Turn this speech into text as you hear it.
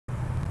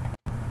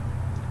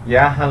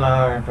Yeah,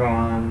 hello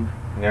everyone,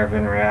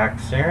 Nervin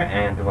Reacts here,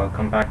 and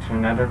welcome back to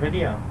another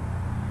video.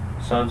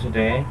 So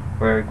today,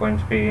 we're going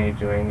to be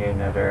doing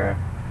another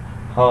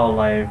whole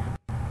live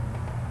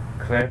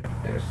clip.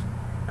 It's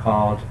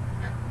called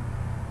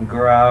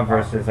Gura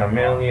versus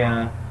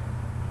Amelia.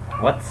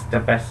 What's the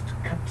best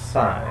cup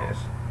size?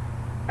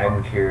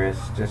 I'm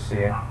curious to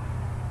see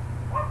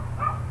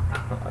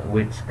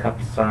which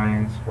cup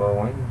size will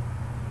win.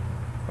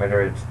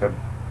 Whether it's the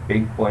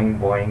big boing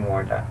boing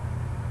or the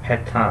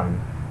PETTAN.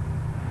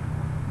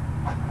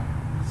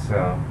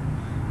 So,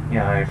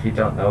 yeah, if you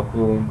don't know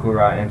who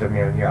Gura and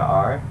Amelia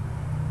are,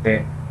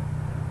 they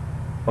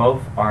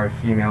both are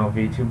female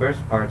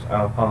VTubers, part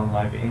of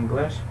Live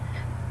English.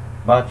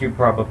 But you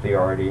probably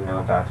already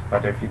know that.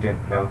 But if you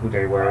didn't know who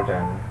they were,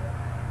 then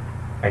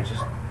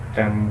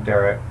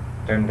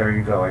there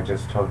you go. I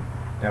just told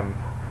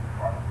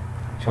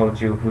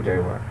you who they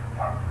were.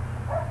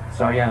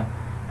 So yeah,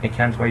 I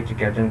can't wait to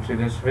get into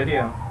this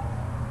video.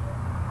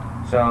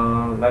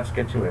 So let's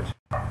get to it,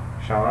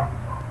 shall we?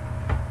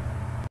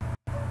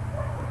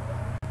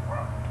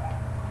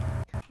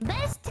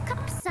 Best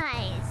cup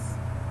size,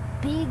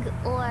 big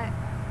or...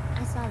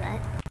 I saw that.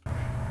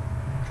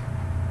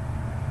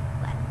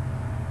 What?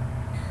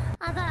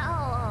 I thought,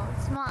 oh,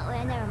 small.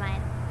 Wait, never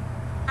mind.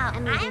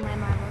 I'm losing my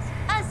marbles.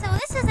 So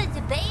this is a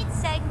debate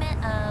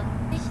segment of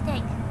Fish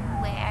Tank,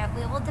 where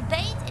we will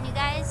debate and you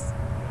guys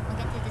will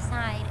get to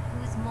decide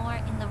who's more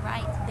in the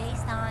right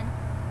based on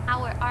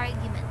our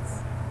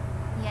arguments.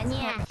 You guys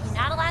can't, you're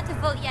not allowed to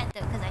vote yet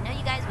though, because I know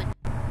you guys would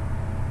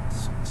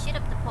shit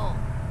up the poll.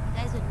 You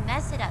guys would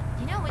mess it up.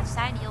 Do you know which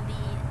side you'll be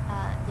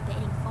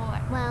debating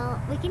for? Well,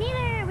 we can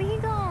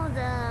go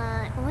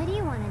the... What do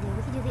you want to do?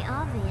 We can do the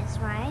obvious,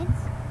 right?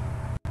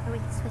 Or we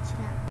can switch it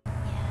up.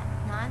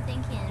 Yeah, no, I'm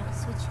thinking we'll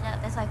switch it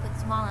up. That's why I put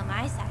small on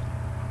my side.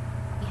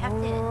 You have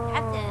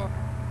to.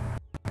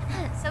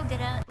 So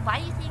Gura, why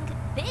do you think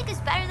big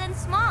is better than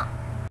small?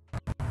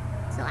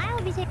 So I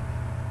will be taking...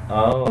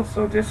 Oh,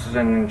 so this is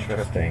an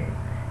interesting.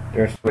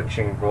 They're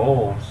switching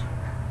roles.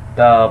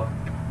 The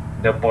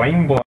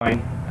boing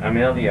boing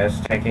Amelia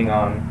is taking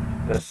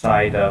on the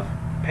side of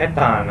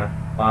PETTAN,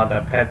 while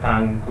the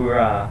PETTAN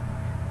Gura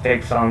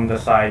takes on the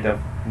side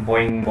of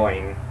boing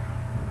boing.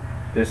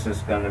 This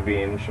is gonna be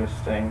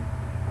interesting.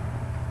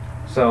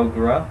 So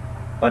Gura,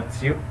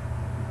 what's you?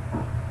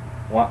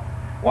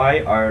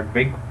 Why are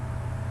big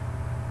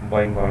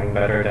boing boing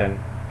better than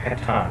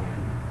PETTAN?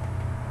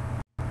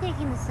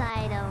 Taking the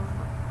side of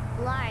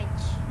large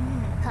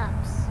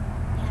cups.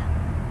 Yeah.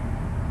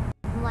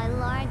 Why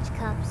large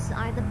cups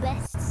are the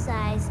best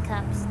size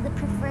cups, the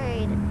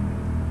preferred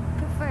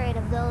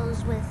of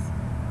those with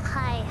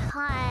high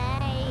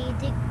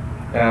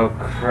Oh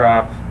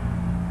crap.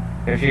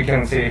 If you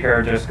can see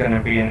here, there's gonna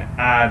be an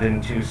ad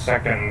in 2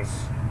 seconds.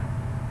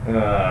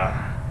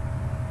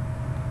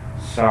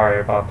 Sorry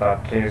about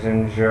that, please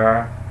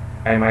endure.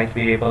 I might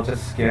be able to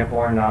skip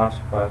or not,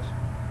 but...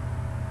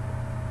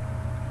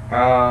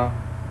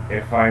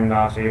 if I'm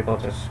not able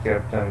to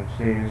skip, then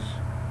please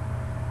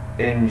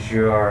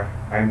endure.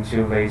 I'm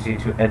too lazy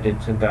to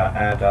edit the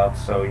ad out,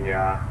 so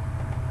yeah.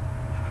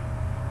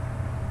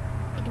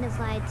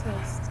 dignified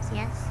tastes,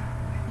 yes?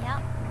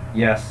 Yep.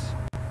 Yes.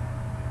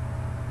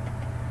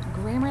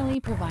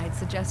 Grammarly provides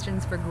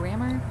suggestions for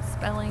grammar,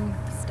 spelling,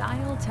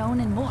 style, tone,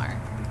 and more.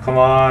 Come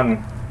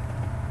on.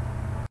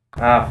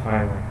 Ah,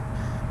 finally.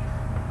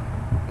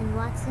 And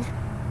Watson...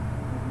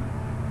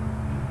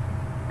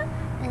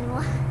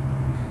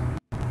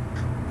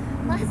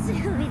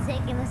 Watson will be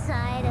taking the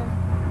side of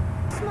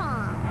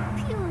small,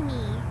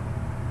 puny,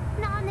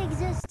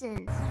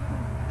 non-existent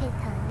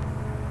PETTAN.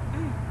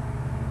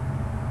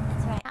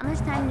 That's right. How much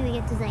time do we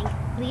get to think?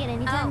 Do we get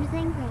any time to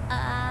think? Or...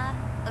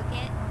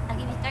 Okay. I'll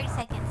give you 30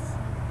 seconds.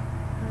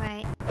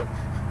 Alright.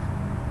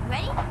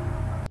 Ready?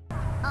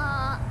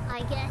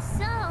 I guess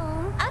so.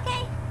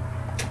 Okay.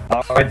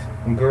 Alright,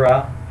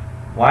 Gura.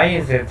 Why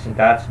is it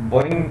that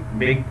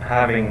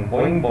having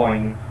boing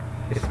boing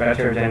is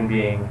better than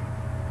being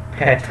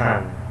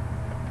PETTAN?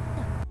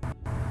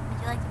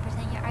 Would you like to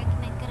present your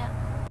argument, Gura?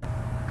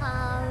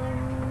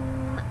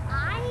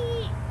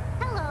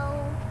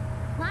 Hello.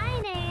 My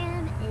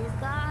name is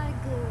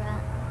Gura.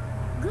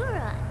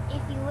 Gura,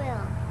 if you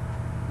will.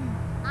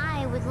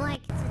 I would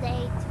like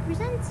today to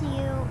present to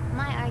you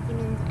my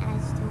argument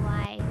as to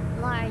why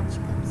large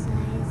cup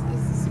size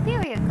is the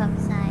superior cup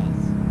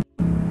size.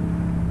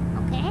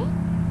 Okay?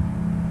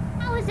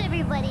 How is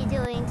everybody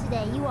doing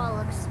today? You all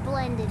look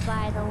splendid,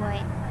 by the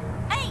way.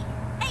 Hey,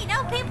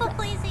 no people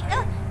pleasing.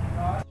 No.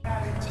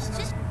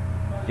 Just.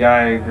 Yeah,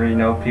 I agree,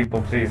 no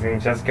people pleasing,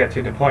 just get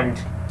to the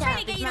point. Trying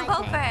to get you to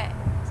vote for it.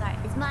 Sorry.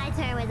 It's my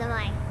turn with the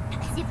mic.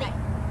 Zip it.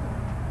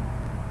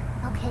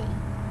 Okay.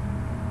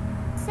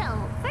 So,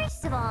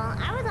 first of all,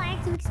 I would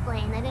like to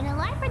explain that in a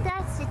life or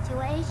death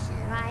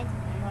situation, right?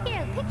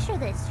 Here, picture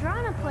this. You're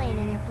on a plane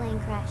and your plane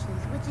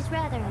crashes, which is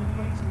rather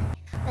unfortunate.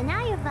 But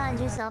now you found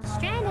yourself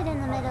stranded in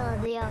the middle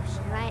of the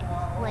ocean, right?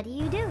 What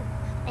do?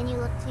 And you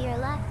look to your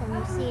left and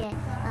you see a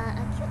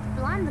cute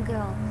blonde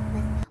girl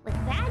with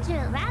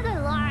rather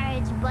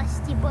large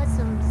busty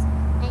bosoms.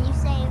 And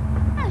say,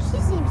 oh, she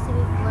seems to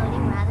be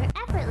floating rather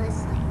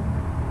effortlessly.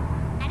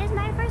 That is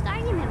my first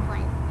argument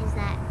point, is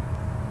that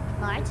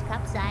large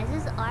cup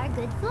sizes are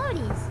good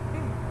floaties.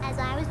 As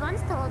I was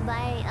once told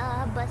by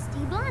a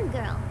busty blonde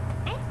girl,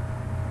 right?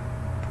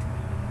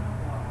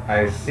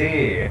 I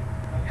see.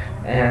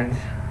 And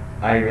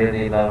I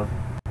really love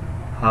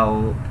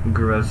how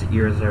Gura's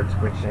ears are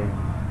twitching.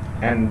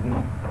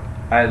 And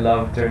I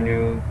love their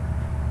new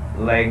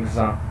legs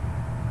on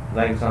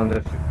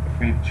the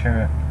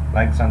feature,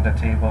 legs on the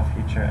table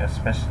feature,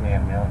 especially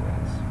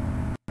Amelia's.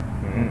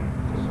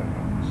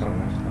 So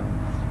nice.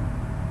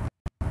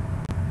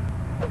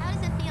 How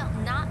does it feel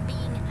not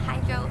being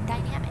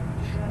hydrodynamic?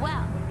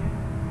 Well,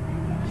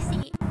 you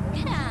see,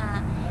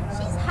 yeah,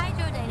 she's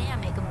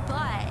hydrodynamic,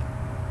 but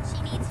she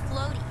needs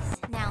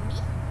floaties. Now me?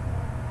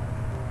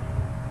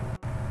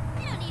 I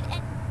don't need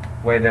any.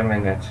 Wait a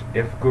minute.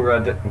 If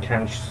Gura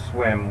can't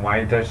swim,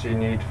 why does she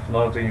need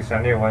floaties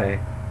anyway?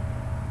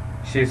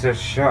 She's a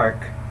shark.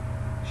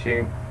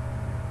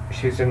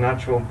 She's a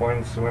natural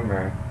born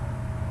swimmer.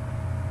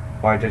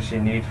 Why does she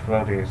need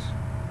floaties?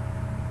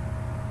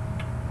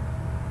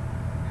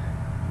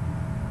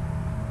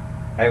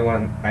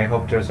 I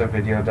hope there's a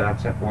video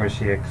where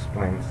she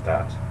explains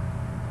that.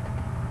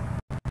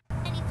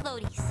 Any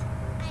floaties.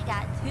 I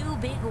got 2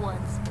 big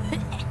ones.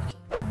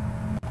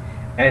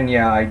 And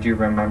yeah, I do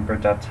remember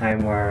that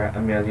time where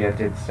Amelia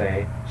did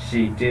say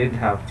she did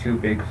have 2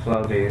 big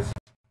floaties.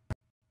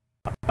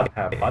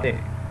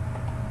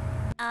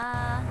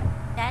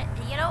 That,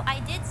 you know, I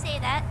did say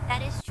that.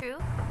 That is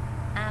true.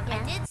 I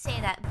did say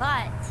that,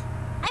 but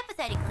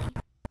hypothetically,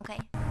 okay,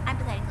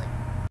 hypothetically,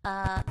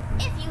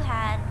 if you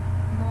had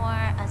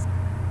more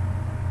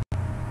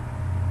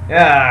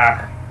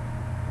Yeah.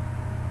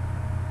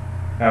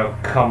 Oh,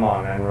 come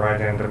on, and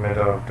right in the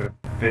middle of the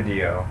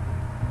video,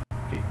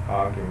 the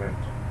argument.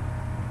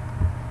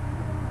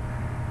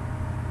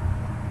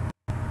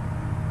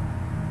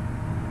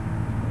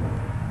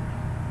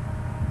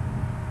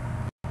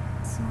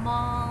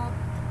 small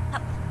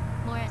cup,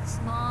 more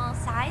small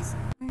size.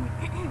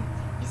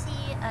 You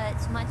see,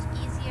 it's much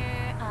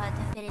easier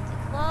to fit into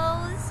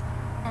clothes.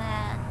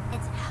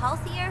 It's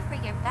healthier for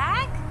your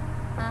back.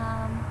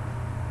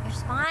 Your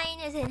spine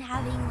isn't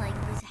having like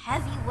these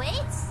heavy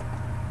weights.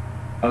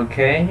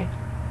 Okay,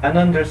 an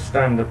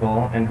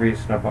understandable and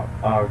reasonable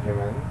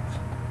argument.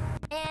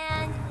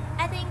 And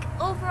I think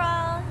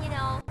overall, you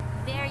know,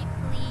 very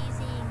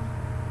pleasing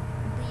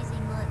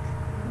look.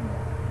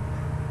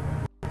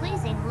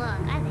 Pleasing look,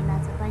 I think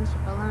that's a bunch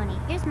of baloney.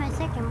 Here's my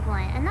second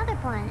point. Another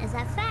point is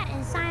that fat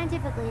is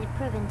scientifically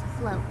proven to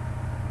float.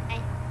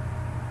 Okay?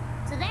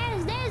 So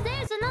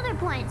there's another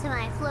point to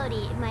my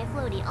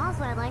floaty.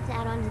 Also, I'd like to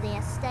add on to the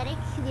aesthetic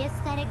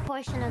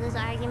portion of this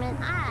argument.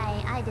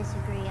 I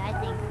disagree. I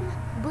think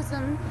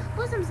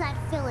bosoms that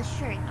fill a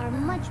shirt are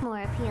much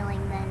more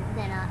appealing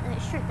than a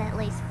shirt that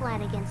lays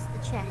flat against the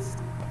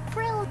chest.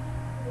 Frills.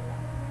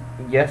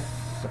 Yes,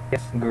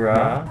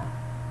 Gura.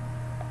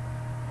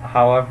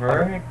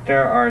 However,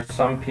 there are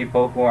some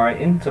people who are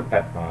into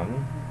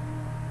PETTAN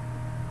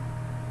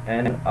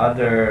and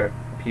other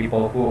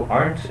people who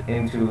aren't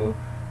into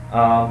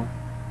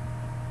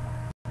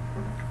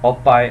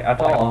oppai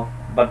at all,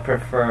 but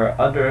prefer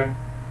other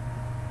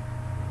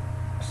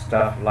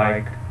stuff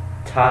like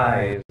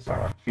ties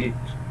or feet.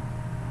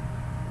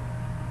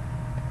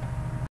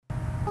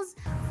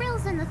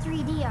 Frills in the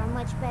 3D are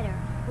much better,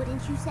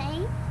 wouldn't you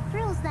say?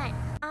 Frills that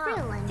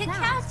frill and to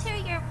bounce. counter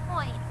your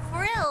point,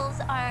 frills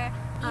are,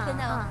 even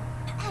though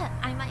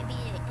I might be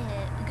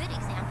a good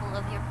example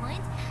of your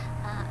point,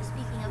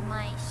 speaking of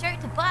my shirt,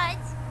 but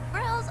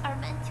frills are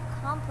meant to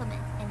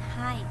complement and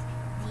hide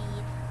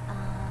the,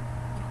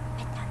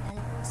 PETTAN,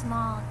 the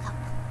small cup.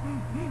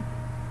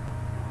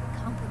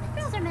 Complement.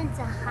 Frills are meant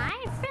to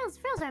hide.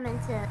 Frills are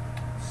meant to.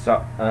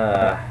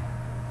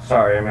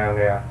 Sorry,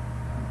 Amelia,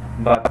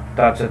 but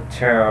that's a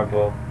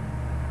terrible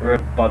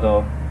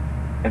rebuttal,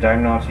 and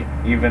I'm not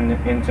even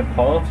into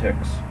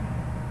politics.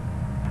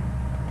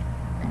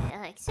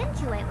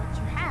 Accentuate what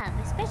you have,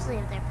 especially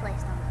if they're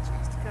placed on the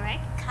chest,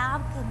 correct?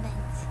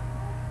 Complement.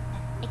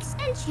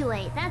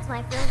 Accentuate, that's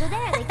why frills are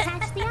there, they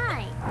catch the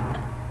eye.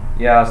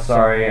 Yeah,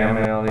 sorry,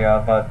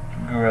 Amelia, but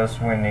Gura's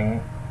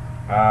winning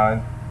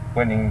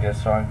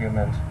this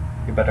argument.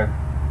 You better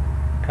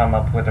come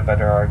up with a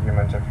better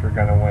argument if you're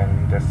gonna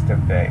win this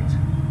debate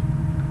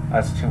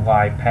as to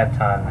why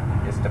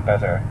PETTAN is the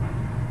better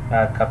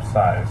cup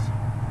size.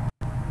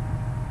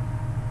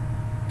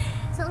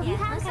 So if you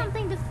have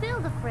something to fill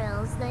the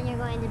frills, then you're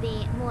going to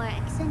be more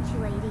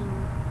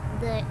accentuating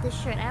the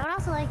shirt. I would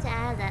also like to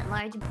add that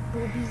large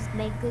boobies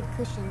make good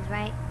cushions,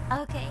 right?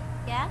 Okay,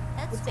 yeah,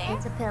 that's fair.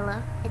 It's a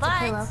pillow. It's but a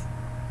pillow.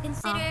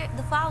 Consider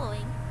the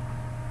following.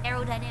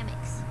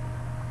 Aerodynamics.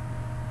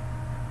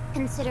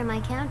 Consider my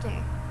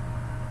counter.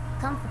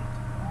 Comfort.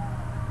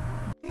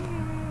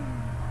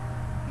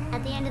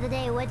 At the end of the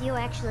day, what do you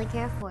actually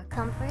care for?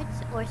 Comfort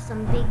or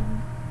some big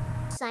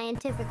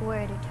scientific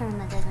word or term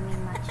that doesn't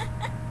mean much?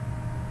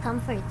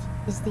 Comfort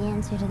is the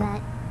answer to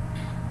that.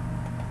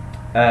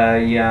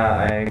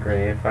 Yeah, I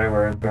agree. If I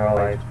were a girl,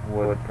 I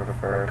would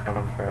prefer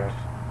comfort.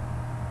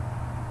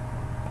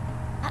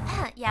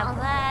 Yeah,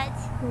 but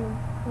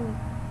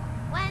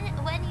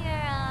when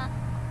you're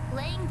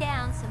laying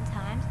down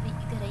sometimes,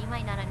 you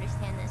might not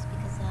understand this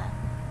because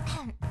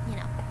you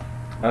know.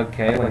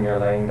 Okay, when you're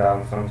laying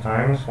down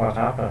sometimes, what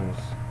happens?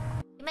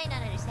 You might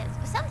not understand this,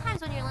 but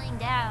sometimes when you're laying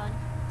down,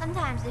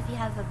 sometimes if you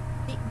have a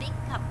big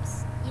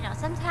cups, you know,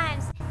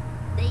 sometimes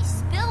they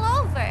spill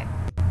over,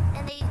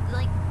 and they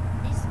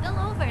spill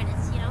over, and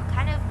it's, you know,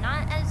 kind of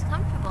not as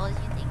comfortable as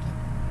you think.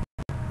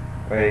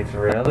 Wait,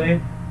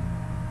 really?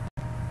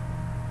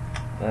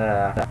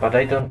 But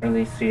I don't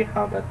really see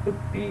how that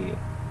would be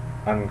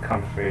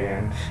uncomfy,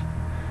 and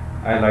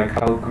I like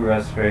how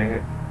Gura's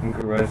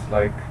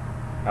like,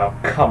 oh,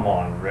 come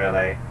on,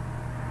 really?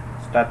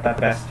 Is that the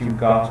best you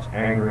got,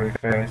 angry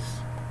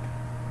face?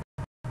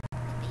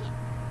 Yeah.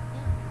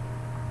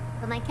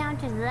 But my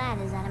counter to that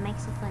is that it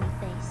makes a funny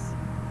face.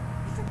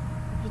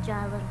 If you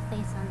draw a little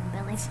face on the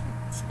belly.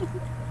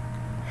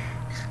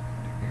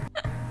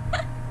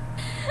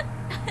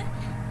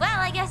 Well,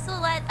 I guess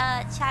we'll let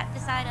chat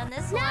decide on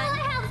this one.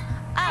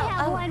 I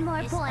have one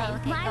more point.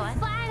 Okay, My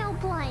final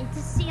point to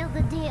seal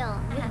the deal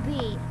would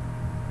be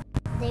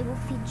they will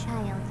feed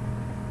child.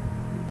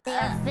 They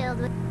are filled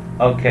with...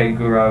 Okay,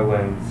 Gura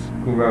wins.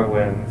 Gura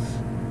wins.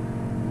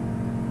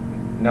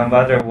 No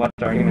matter what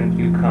argument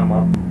you come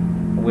up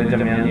with,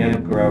 Amelia,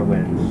 Gura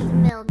wins.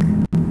 milk.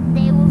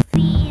 They will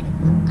feed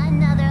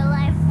another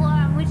life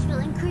form, which will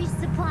increase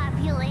the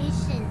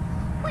population,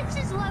 which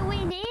is what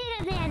we need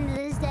at the end of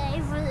this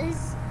day for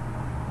this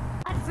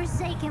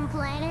godforsaken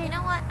planet. You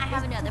know what? I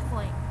have another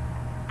point.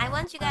 I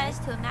want you guys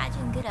to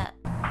imagine Gura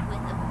with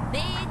a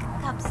big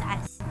cup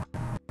size,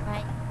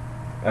 right?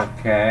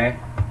 Okay.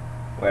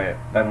 Wait,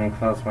 let me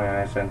close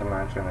my eyes and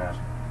imagine it.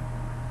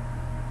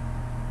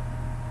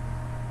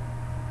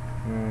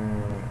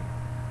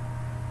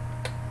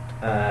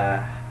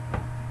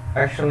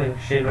 Actually,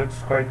 she looks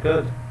quite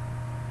good.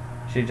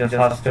 She just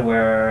has to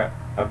wear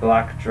a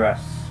black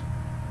dress.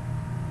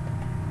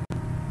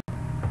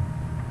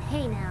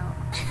 Hey now.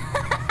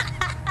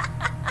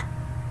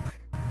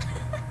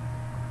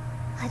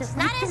 She's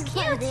not as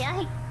cute.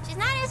 She's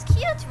not as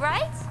cute,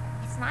 right?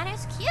 It's not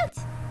as cute.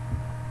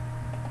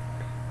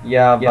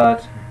 Yeah,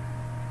 but...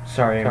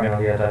 Sorry,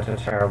 Amelia, that's a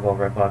terrible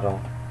rebuttal.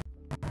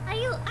 Are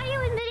you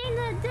admitting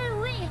that...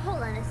 Wait,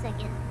 hold on a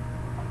second.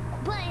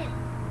 But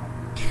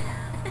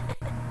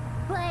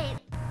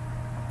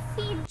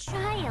feed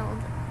child.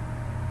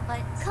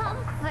 But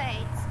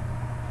Comfort.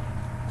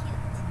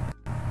 cute.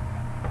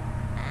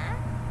 Huh?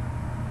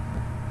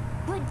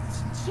 But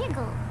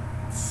jiggle.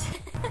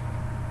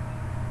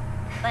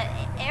 But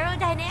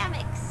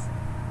aerodynamics.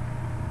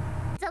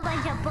 It's a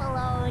bunch of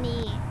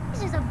baloney.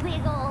 It's just a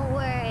big old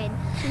word.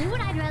 You know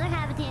what I'd rather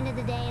have at the end of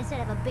the day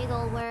instead of a big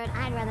old word?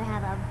 I'd rather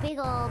have a big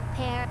old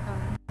pair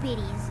of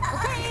bitties.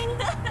 Okay?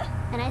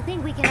 And I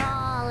think we can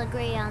all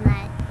agree on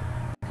that.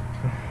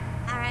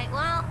 Alright,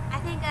 well, I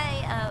think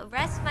I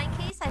rest my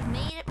case. I've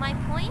made my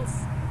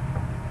points.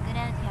 Good, do you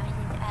have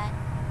anything to add?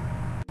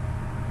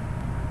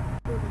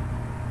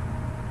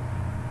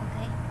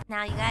 Okay,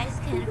 now you guys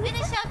can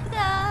finish up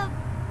the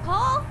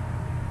poll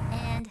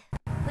and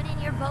put in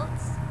your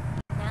votes.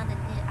 Now that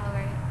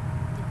our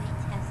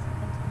debate has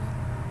come to an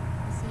end,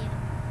 let's see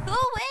who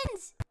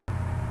wins.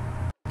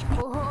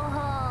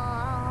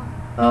 Oh.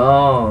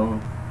 Oh.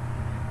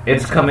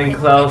 It's coming Okay,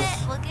 close.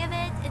 We'll give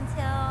it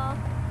until...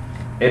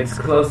 It's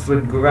close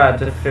with Gura at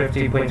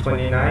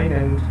 50.29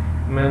 and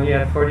Amelia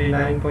at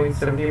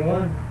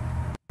 49.71.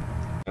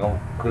 Oh,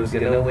 who's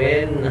gonna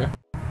win?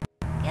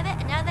 Give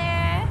it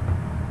another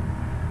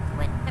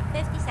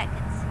 50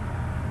 seconds.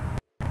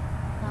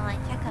 While I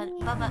check on...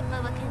 Bubba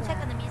can you check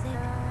on the music?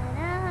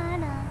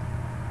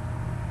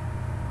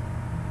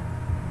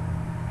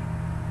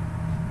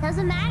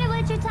 Doesn't matter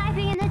what you're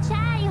typing in the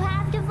chat, you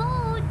have to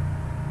vote.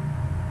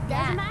 Doesn't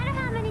Yeah. matter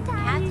how many have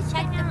times you to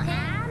check say, them in.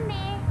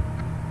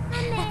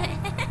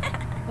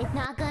 It's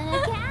not gonna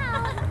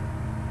count.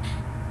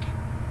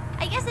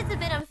 I guess it's a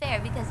bit unfair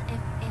because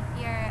if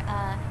your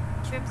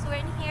troops were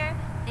in here,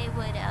 they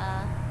would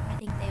I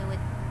think they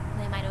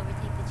might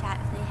overtake the chat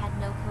if they had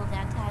no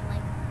cooldown time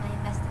like my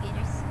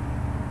investigators.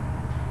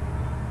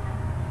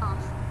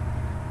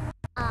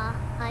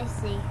 I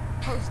see.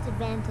 Post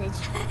advantage.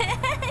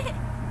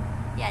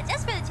 Yeah,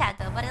 just for the chat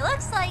though. But it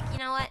looks like, you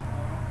know what?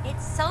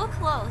 It's so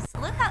close.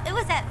 Look how it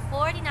was at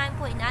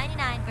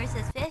 49.99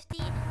 versus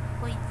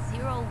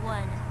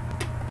 50.01.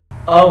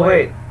 Oh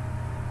wait,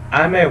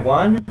 I'm at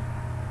 1?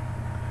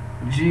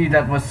 Gee,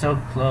 that was so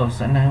close,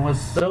 and I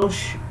was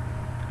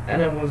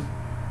and I was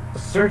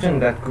certain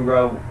that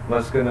Gura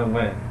was gonna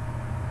win.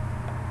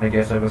 I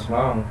guess I was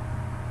wrong.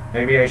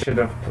 Maybe I should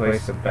have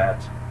placed a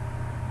bet.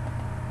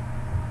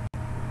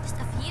 Just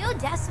a few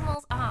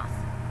decimals off.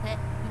 But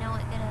you know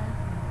what?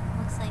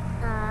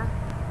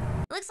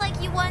 Looks like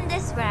you won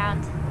this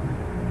round.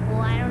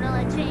 Well, I don't know,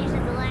 it changed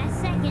at the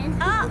last second.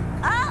 Oh!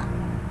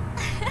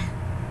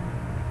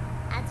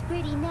 That's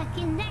pretty neck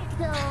and neck,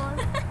 though.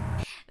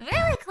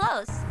 Really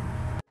close.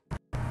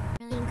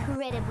 really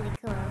incredibly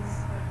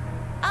close.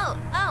 Oh,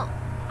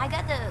 I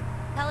got the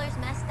colors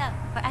messed up,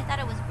 but I thought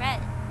it was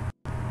red.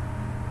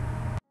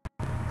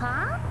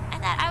 Huh? I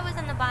thought I was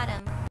on the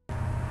bottom.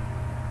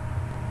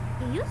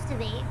 You used to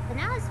be, but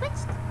now it's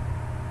switched.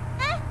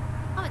 Eh?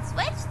 Oh, it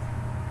switched?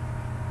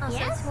 Oh,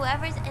 Yes? since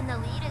whoever's in the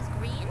lead is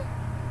green?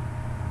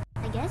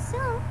 I guess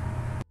so.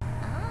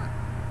 Oh.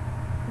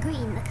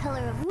 Green, the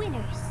color of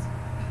winners.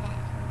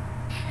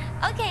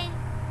 Okay.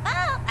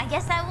 Well, I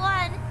guess I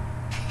won.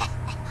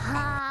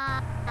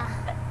 Ha!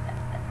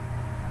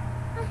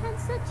 I had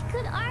such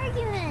good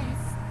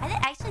arguments. I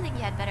actually think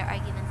you had better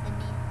arguments than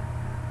me.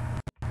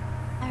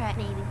 Alright.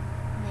 Maybe.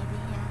 Maybe,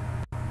 yeah.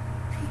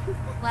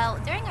 Well,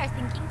 during our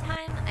thinking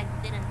time, I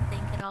didn't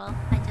think at all.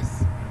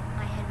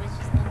 My head was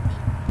just empty.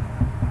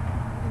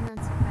 I'm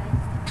not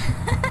surprised.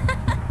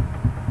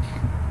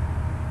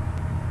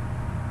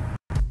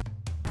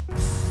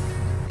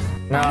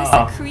 Para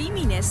sa No.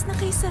 creaminess na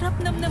kay sarap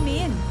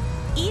namnamin.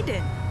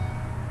 Eden.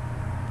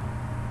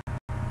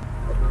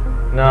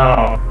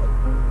 No.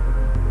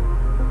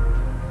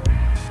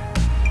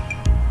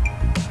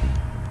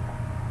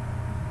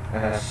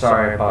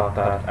 Sorry about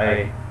that.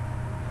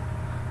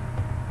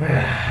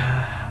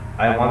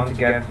 I want to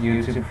get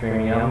YouTube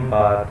Premium,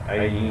 but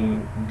I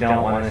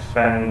don't want to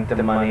spend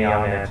the money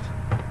on it.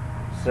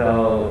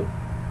 So,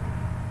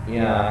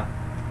 yeah.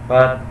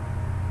 But,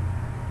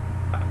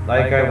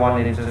 like I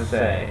wanted to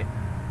say,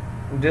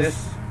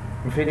 this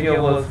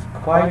video was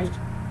quite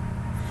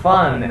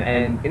fun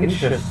and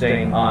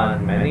interesting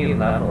on many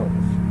levels.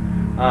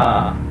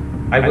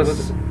 I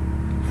was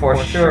for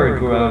sure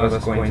Gura was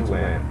going to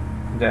win.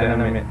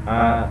 Then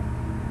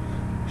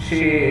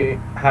she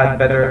had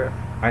better.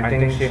 I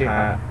think she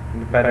had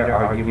better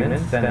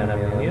arguments than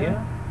Amelia,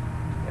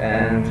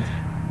 and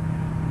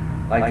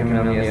like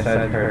Amelia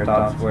said, her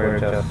thoughts were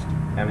just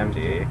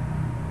empty.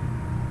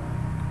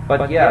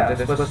 But yeah,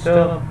 this was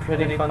still a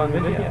pretty fun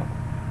video.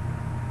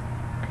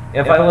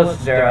 If I was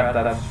there at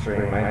that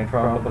stream, I'd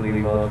probably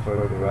vote for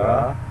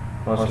Gura,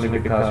 mostly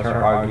because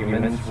her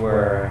arguments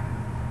were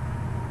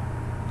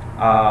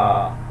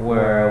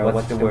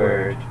what's the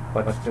word?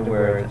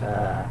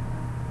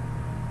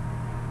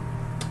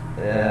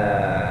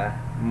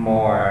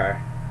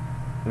 More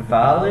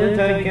valid,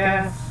 I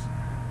guess.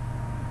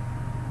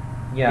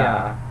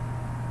 Yeah.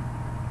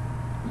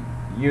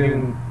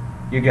 You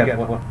get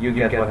what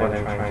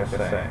I'm trying to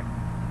say.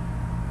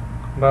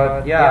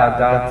 But yeah,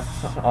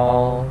 that's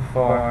all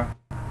for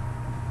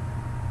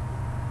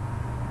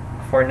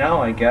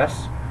now, I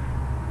guess.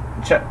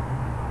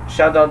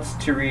 Shoutouts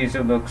to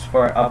Rizulix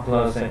for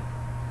uploading.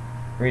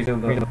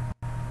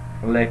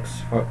 Rizulix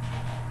for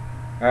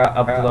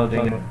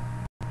uploading,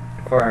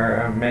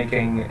 for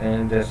making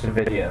this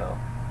video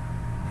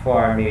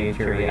for me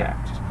to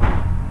react.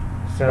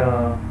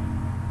 So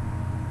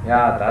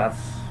yeah,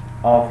 that's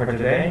all for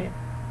today.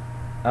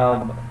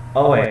 Oh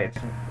wait,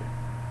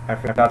 I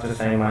forgot to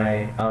say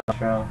my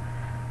outro.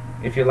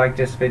 If you like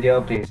this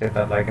video, please hit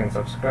that like and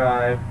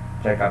subscribe.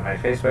 Check out my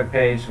Facebook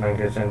page, link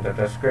is in the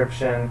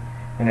description.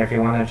 And if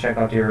you want to check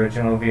out the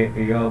original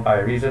video by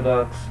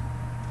Rizulix,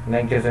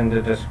 link is in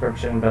the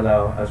description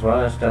below, as well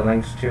as the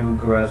links to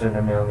Gura and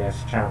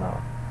Amelia's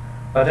channel.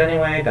 But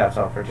anyway, that's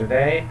all for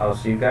today. I'll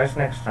see you guys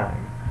next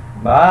time.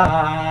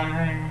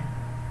 Bye!